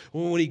goes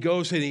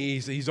and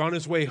he's on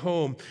his way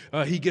home,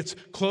 he gets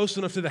close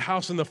enough to the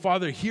house, and the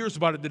father hears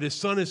about it, that his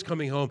son is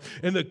coming home.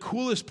 And the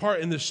coolest part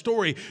in the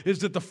story is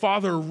that the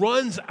father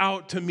runs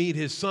out to meet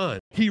his son.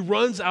 He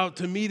runs out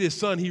to meet his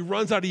son. He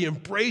runs out. He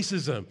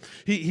embraces him.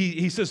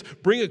 He says,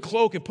 bring a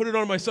cloak and put it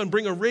on my son.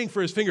 Bring a ring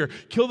for his finger.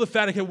 Kill the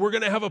fatted calf. We're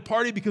going to have a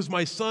party because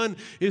my son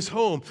is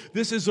home.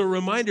 This is a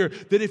reminder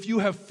that if you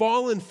have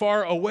fallen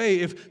far away,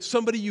 if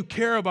somebody you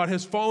care about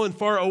has fallen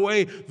far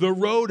away, the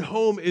road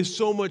home is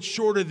so much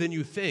shorter than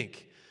you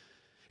think.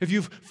 If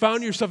you've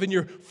found yourself and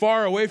you're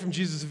far away from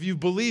Jesus, if you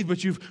believe,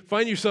 but you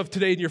find yourself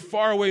today and you're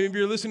far away, maybe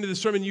you're listening to the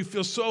sermon, you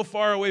feel so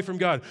far away from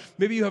God.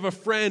 Maybe you have a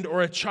friend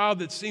or a child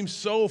that seems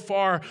so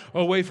far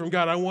away from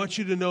God. I want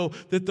you to know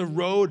that the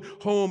road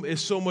home is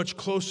so much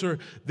closer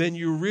than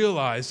you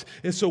realize.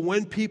 And so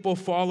when people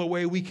fall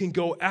away, we can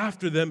go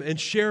after them and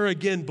share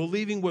again,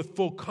 believing with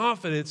full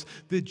confidence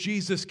that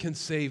Jesus can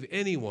save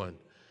anyone.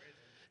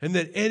 And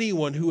that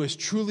anyone who has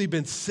truly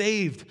been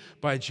saved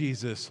by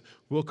Jesus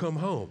will come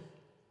home.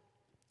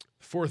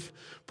 Fourth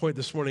point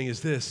this morning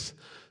is this: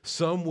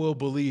 some will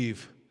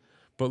believe,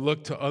 but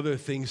look to other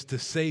things to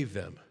save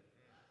them,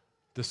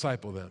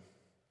 disciple them.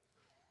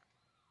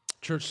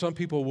 Church, some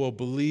people will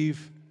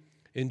believe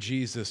in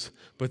Jesus,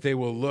 but they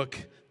will look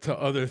to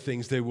other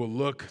things. They will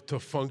look to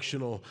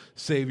functional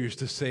saviors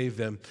to save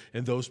them,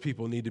 and those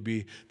people need to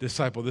be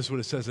discipled. This is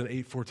what it says in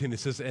 8:14. It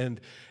says, and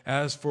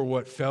as for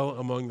what fell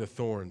among the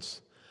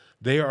thorns,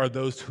 they are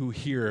those who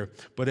hear,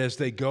 but as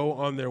they go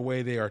on their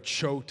way, they are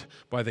choked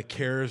by the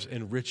cares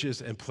and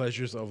riches and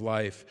pleasures of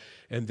life,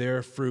 and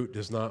their fruit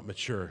does not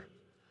mature.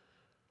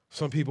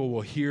 Some people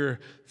will hear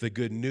the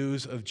good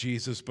news of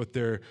Jesus, but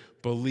their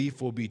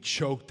belief will be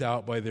choked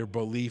out by their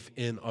belief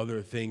in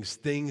other things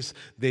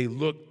they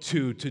look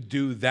to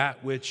do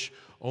that which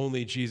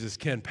only Jesus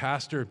can.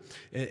 Pastor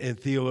and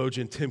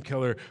theologian Tim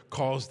Keller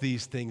calls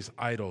these things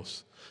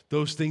idols.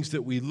 Those things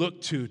that we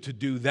look to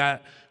do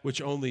that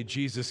which only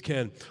Jesus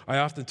can. I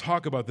often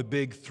talk about the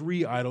big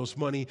three idols: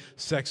 money,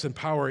 sex, and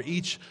power.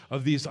 Each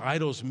of these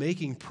idols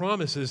making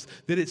promises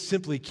that it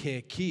simply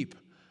can't keep.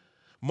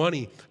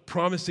 Money,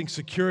 promising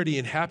security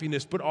and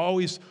happiness, but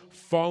always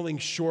falling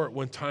short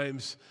when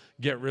times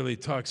get really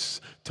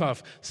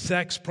tough.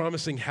 Sex,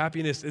 promising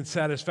happiness and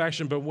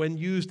satisfaction, but when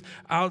used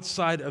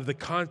outside of the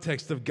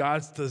context of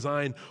God's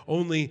design,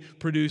 only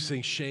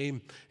producing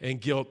shame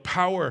and guilt.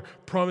 Power,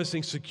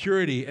 promising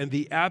security and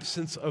the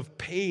absence of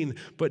pain,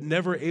 but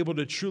never able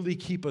to truly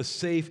keep us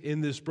safe in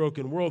this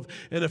broken world.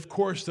 And of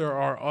course, there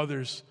are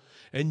others,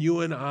 and you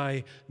and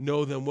I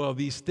know them well.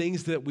 These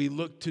things that we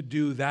look to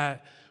do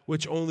that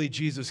which only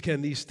Jesus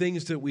can. These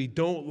things that we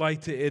don't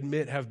like to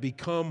admit have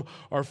become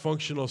our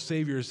functional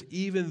saviors,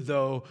 even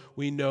though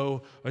we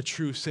know a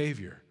true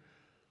Savior.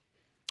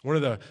 One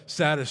of the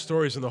saddest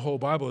stories in the whole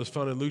Bible is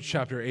found in Luke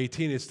chapter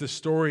 18. It's the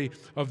story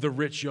of the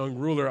rich young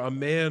ruler. A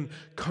man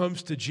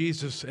comes to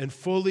Jesus and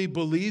fully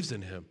believes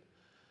in him.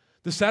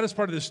 The saddest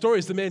part of the story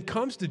is the man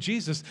comes to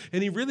Jesus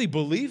and he really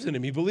believes in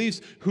him. He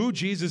believes who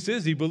Jesus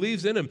is. He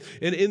believes in him.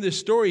 And in this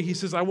story, he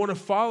says, I want to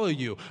follow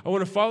you. I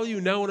want to follow you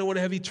now and I want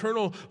to have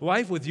eternal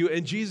life with you.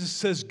 And Jesus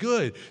says,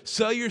 good,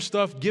 sell your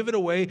stuff, give it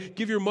away,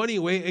 give your money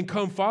away, and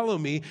come follow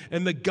me.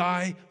 And the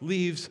guy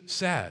leaves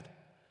sad.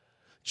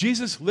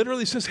 Jesus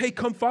literally says, hey,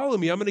 come follow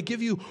me. I'm going to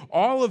give you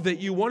all of that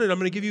you wanted. I'm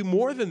going to give you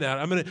more than that.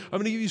 I'm going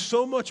to give you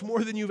so much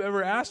more than you've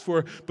ever asked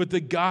for. But the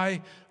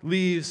guy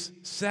leaves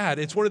sad.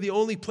 It's one of the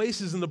only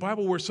places in the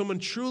Bible where someone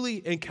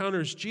truly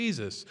encounters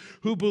Jesus,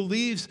 who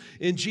believes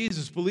in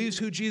Jesus, believes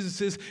who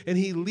Jesus is, and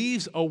he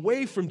leaves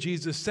away from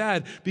Jesus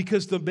sad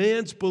because the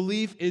man's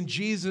belief in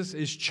Jesus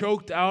is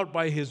choked out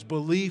by his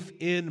belief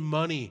in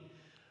money.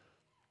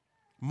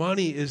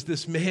 Money is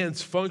this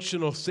man's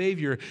functional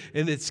savior,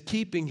 and it's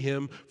keeping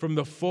him from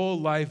the full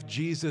life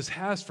Jesus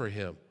has for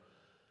him.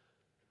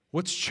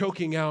 What's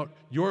choking out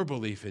your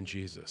belief in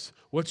Jesus?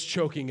 What's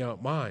choking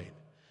out mine?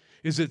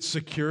 Is it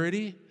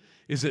security?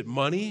 Is it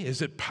money?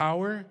 Is it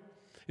power?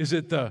 Is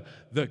it the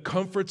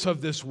comforts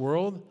of this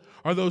world?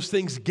 Are those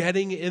things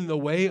getting in the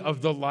way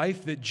of the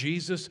life that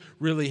Jesus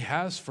really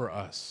has for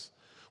us?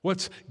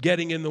 What's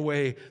getting in the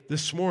way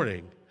this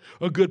morning?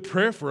 A good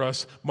prayer for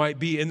us might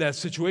be in that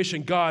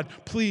situation, God,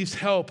 please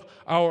help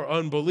our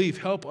unbelief.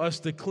 Help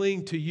us to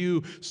cling to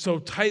you so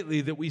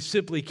tightly that we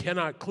simply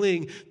cannot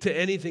cling to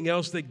anything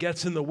else that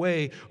gets in the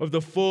way of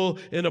the full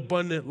and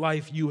abundant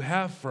life you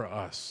have for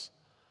us.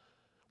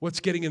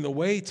 What's getting in the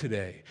way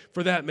today?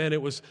 For that man,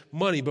 it was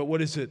money, but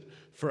what is it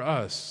for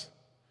us?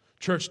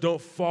 Church,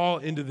 don't fall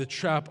into the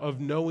trap of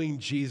knowing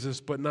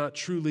Jesus but not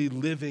truly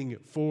living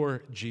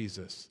for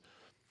Jesus.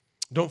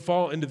 Don't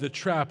fall into the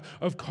trap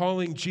of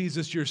calling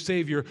Jesus your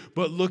Savior,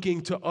 but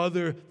looking to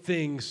other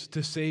things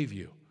to save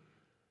you.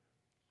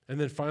 And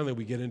then finally,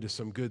 we get into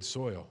some good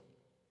soil.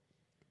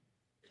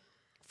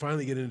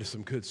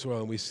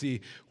 And we see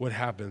what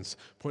happens.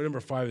 Point number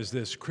 5 is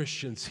this: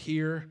 Christians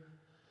hear,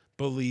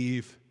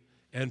 believe,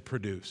 and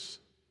produce.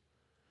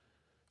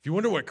 If you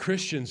wonder what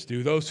Christians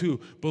do, those who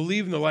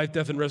believe in the life,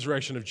 death, and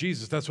resurrection of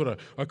Jesus, that's what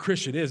a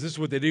Christian is. This is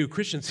what they do.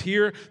 Christians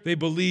hear, they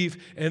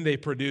believe, and they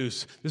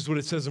produce. This is what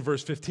it says in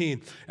verse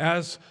 15.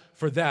 As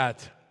for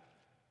that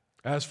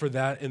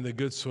in the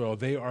good soil,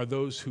 they are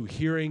those who,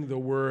 hearing the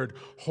word,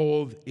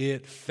 hold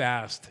it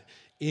fast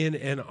in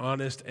an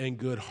honest and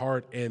good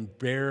heart and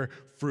bear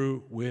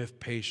fruit with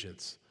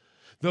patience.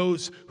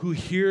 Those who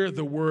hear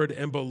the word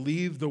and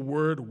believe the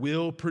word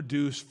will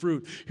produce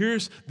fruit.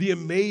 Here's the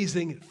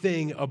amazing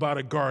thing about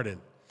a garden.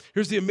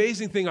 Here's the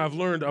amazing thing I've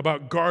learned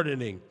about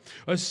gardening.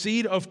 A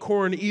seed of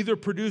corn either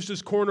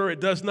produces corn or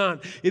it does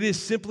not. It is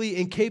simply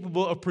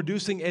incapable of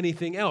producing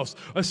anything else.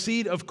 A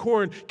seed of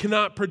corn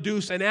cannot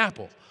produce an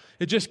apple.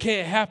 It just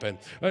can't happen.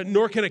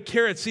 Nor can a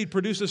carrot seed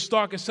produce a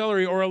stalk of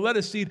celery or a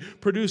lettuce seed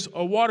produce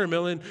a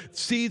watermelon.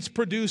 Seeds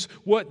produce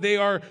what they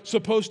are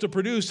supposed to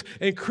produce,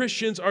 and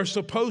Christians are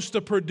supposed to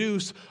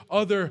produce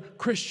other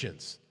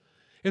Christians.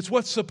 It's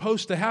what's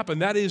supposed to happen.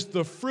 That is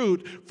the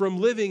fruit from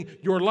living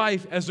your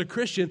life as a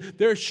Christian.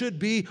 There should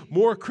be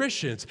more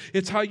Christians.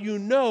 It's how you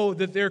know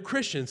that they're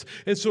Christians.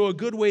 And so a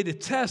good way to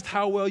test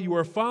how well you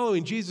are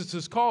following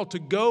Jesus' call to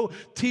go,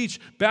 teach,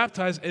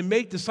 baptize, and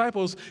make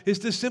disciples is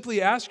to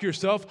simply ask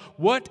yourself,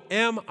 what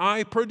am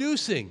I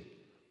producing?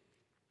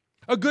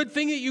 A good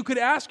thing that you could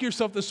ask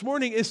yourself this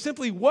morning is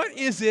simply, what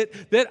is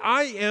it that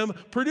I am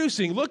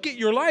producing? Look at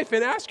your life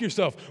and ask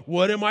yourself,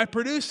 what am I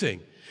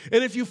producing?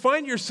 And if you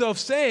find yourself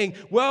saying,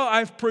 well,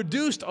 I've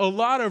produced a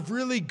lot of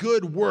really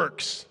good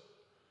works,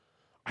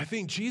 I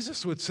think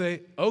Jesus would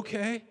say,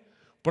 okay,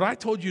 but I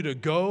told you to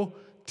go,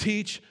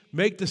 teach,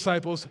 make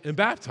disciples, and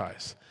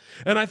baptize.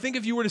 And I think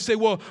if you were to say,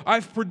 well,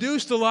 I've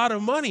produced a lot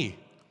of money,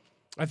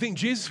 I think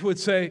Jesus would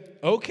say,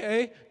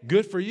 okay,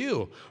 good for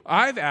you.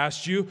 I've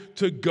asked you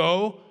to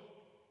go,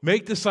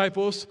 make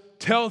disciples,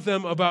 tell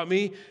them about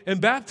me,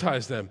 and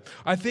baptize them.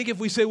 I think if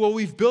we say, well,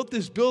 we've built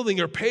this building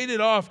or paid it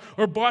off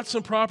or bought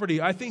some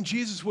property, I think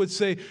Jesus would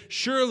say,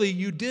 surely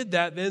you did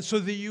that then so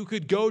that you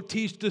could go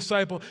teach,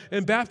 disciple,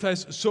 and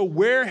baptize. So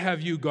where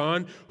have you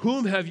gone?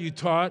 Whom have you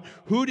taught?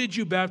 Who did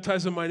you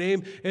baptize in my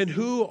name? And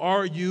who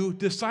are you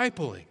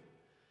discipling?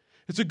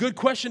 It's a good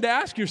question to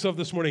ask yourself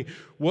this morning.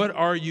 What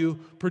are you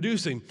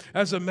producing?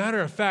 As a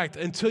matter of fact,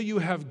 until you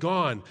have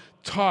gone,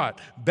 taught,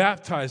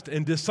 baptized,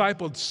 and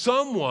discipled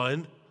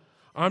someone,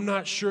 I'm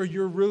not sure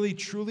you're really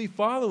truly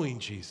following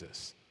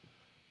Jesus.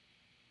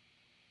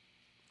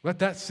 Let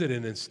that sit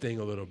in and sting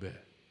a little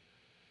bit.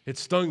 It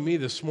stung me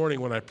this morning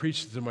when I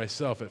preached it to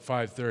myself at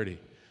 5:30.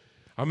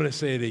 I'm going to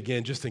say it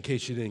again just in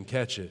case you didn't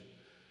catch it.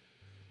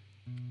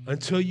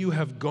 Until you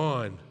have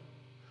gone,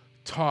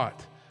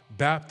 taught,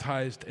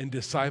 baptized, and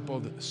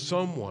discipled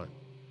someone,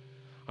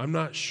 I'm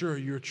not sure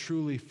you're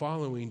truly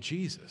following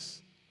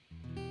Jesus.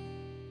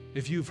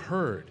 If you've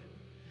heard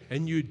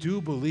and you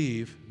do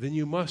believe, then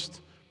you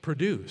must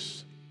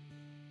produce.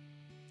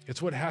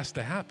 It's what has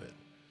to happen.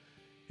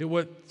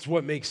 It's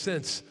what makes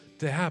sense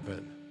to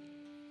happen.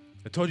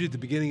 I told you at the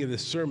beginning of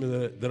this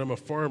sermon that I'm a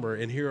farmer,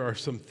 and here are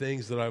some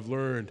things that I've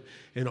learned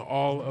in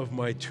all of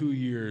my 2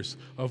 years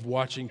of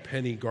watching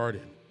Penny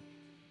garden.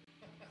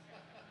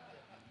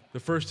 The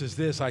first is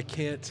this: I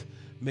can't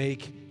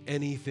make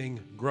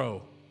anything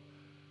grow.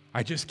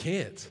 I just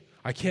can't.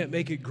 I can't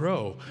make it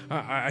grow.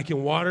 I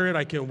can water it,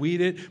 I can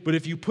weed it, but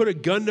if you put a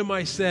gun to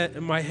my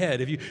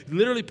head, if you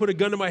literally put a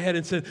gun to my head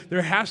and said,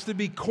 there has to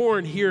be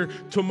corn here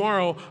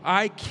tomorrow,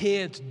 I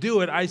can't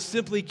do it. I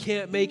simply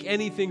can't make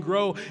anything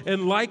grow.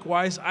 And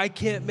likewise, I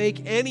can't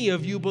make any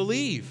of you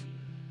believe.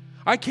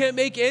 I can't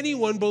make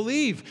anyone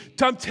believe.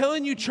 I'm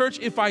telling you, church,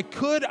 if I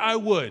could, I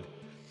would.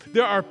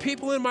 There are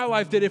people in my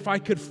life that if I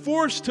could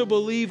force to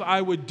believe,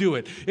 I would do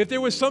it. If there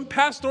was some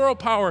pastoral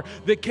power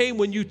that came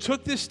when you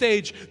took this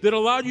stage that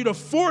allowed you to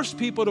force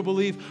people to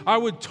believe, I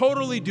would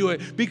totally do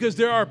it, because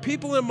there are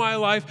people in my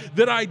life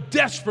that I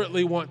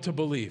desperately want to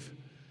believe.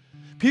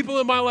 People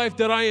in my life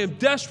that I am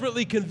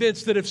desperately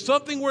convinced that if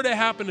something were to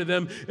happen to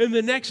them in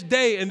the next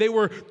day and they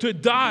were to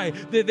die,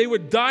 that they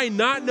would die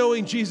not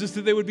knowing Jesus,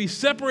 that they would be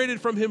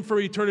separated from him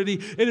for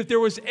eternity. And if there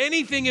was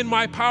anything in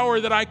my power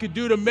that I could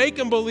do to make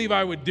them believe,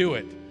 I would do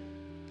it.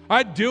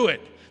 I'd do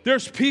it.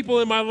 There's people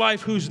in my life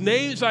whose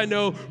names I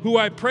know, who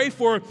I pray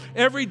for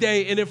every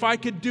day, and if I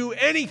could do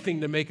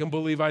anything to make them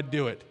believe, I'd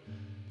do it.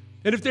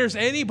 And if there's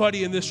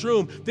anybody in this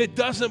room that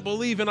doesn't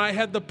believe and I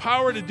had the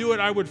power to do it,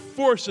 I would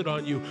force it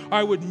on you.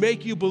 I would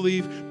make you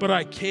believe, but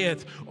I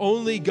can't.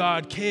 Only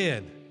God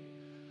can.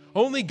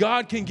 Only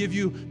God can give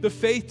you the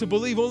faith to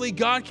believe. Only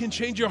God can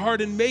change your heart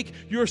and make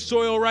your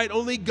soil right.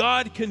 Only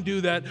God can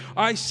do that.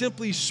 I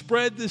simply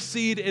spread the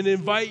seed and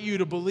invite you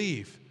to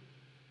believe.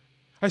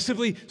 I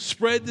simply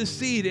spread the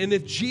seed, and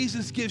if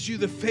Jesus gives you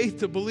the faith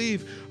to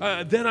believe,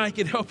 then I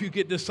can help you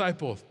get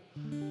discipled.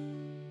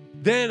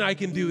 Then I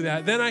can do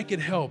that. Then I can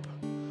help.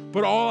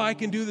 But all I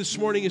can do this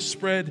morning is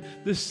spread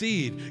the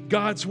seed.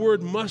 God's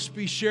word must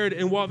be shared,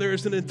 and while there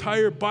is an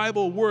entire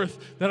Bible worth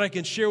that I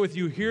can share with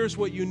you, here's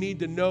what you need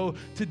to know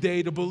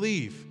today to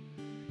believe.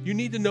 You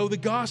need to know the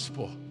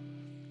gospel.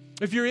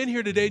 If you're in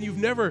here today and you've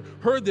never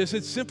heard this,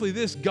 it's simply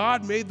this: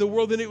 God made the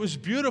world and it was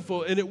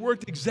beautiful and it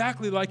worked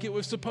exactly like it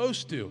was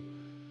supposed to.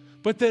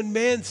 But then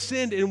man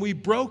sinned and we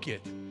broke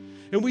it.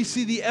 And we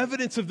see the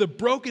evidence of the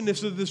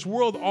brokenness of this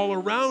world all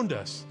around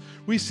us.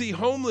 We see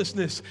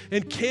homelessness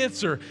and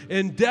cancer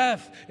and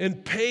death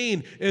and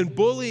pain and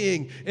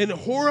bullying and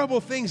horrible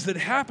things that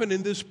happen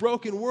in this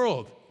broken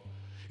world.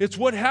 It's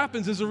what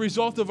happens as a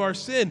result of our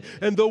sin.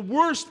 And the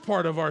worst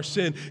part of our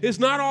sin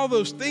is not all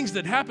those things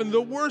that happen. The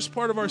worst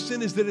part of our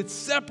sin is that it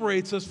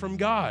separates us from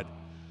God.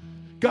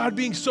 God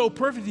being so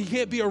perfect, he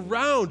can't be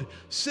around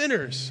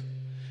sinners.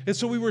 And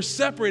so we were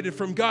separated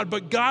from God,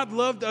 but God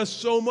loved us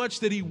so much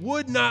that he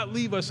would not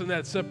leave us in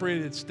that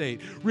separated state,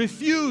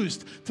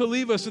 refused to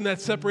leave us in that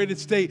separated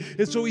state.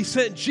 And so he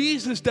sent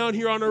Jesus down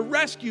here on a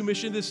rescue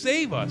mission to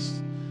save us.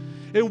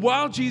 And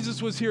while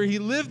Jesus was here, he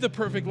lived the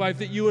perfect life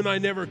that you and I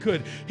never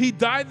could. He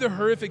died the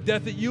horrific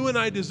death that you and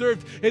I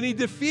deserved, and he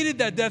defeated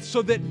that death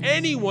so that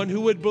anyone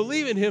who would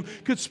believe in him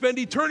could spend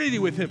eternity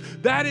with him.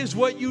 That is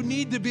what you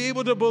need to be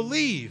able to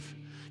believe.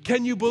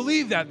 Can you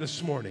believe that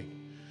this morning?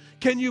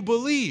 Can you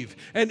believe?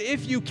 And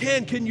if you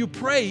can you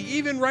pray?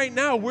 Even right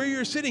now, where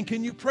you're sitting,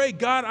 can you pray,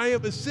 God, I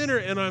am a sinner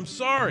and I'm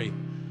sorry.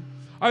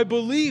 I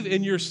believe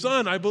in your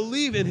Son. I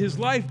believe in his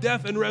life,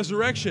 death, and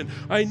resurrection.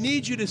 I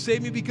need you to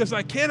save me because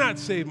I cannot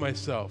save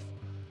myself.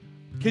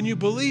 Can you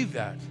believe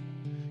that?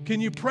 Can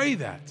you pray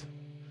that?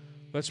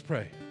 Let's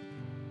pray.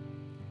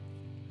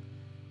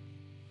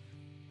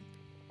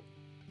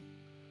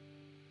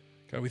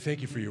 God, we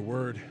thank you for your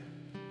word.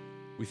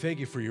 We thank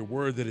you for your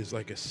word that is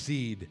like a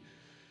seed.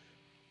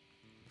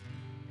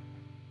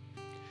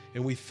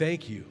 And we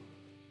thank you.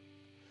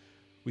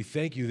 We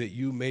thank you that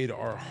you made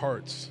our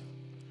hearts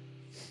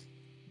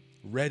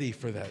ready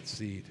for that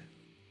seed.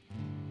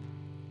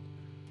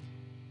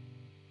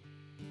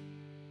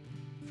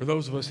 For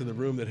those of us in the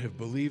room that have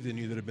believed in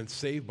you, that have been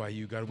saved by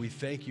you, God, we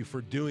thank you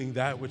for doing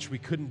that which we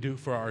couldn't do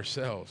for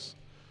ourselves.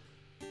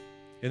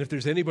 And if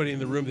there's anybody in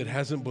the room that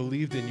hasn't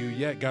believed in you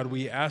yet, God,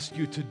 we ask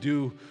you to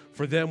do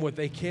for them what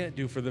they can't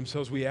do for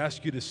themselves. We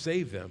ask you to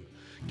save them.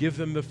 Give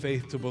them the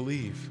faith to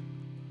believe.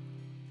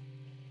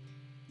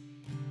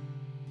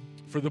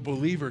 For the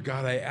believer,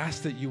 God, I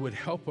ask that you would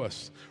help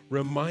us,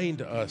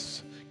 remind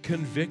us,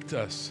 convict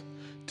us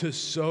to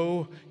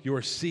sow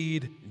your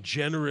seed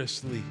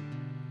generously,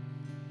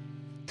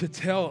 to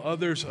tell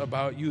others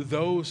about you,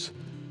 those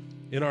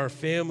in our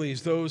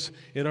families, those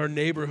in our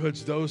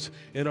neighborhoods, those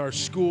in our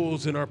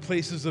schools, in our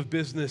places of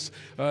business,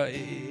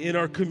 in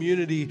our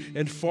community,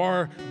 and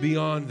far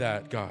beyond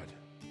that, God.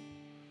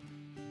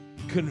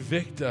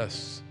 Convict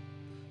us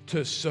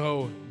to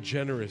sow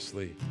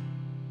generously.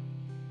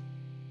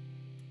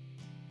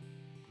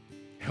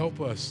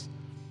 Help us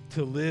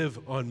to live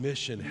on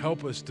mission.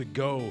 Help us to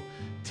go,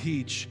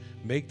 teach,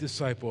 make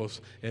disciples,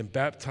 and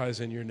baptize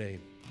in your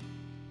name.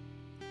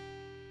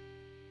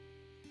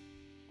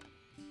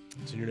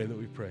 It's in your name that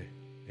we pray.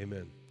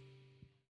 Amen.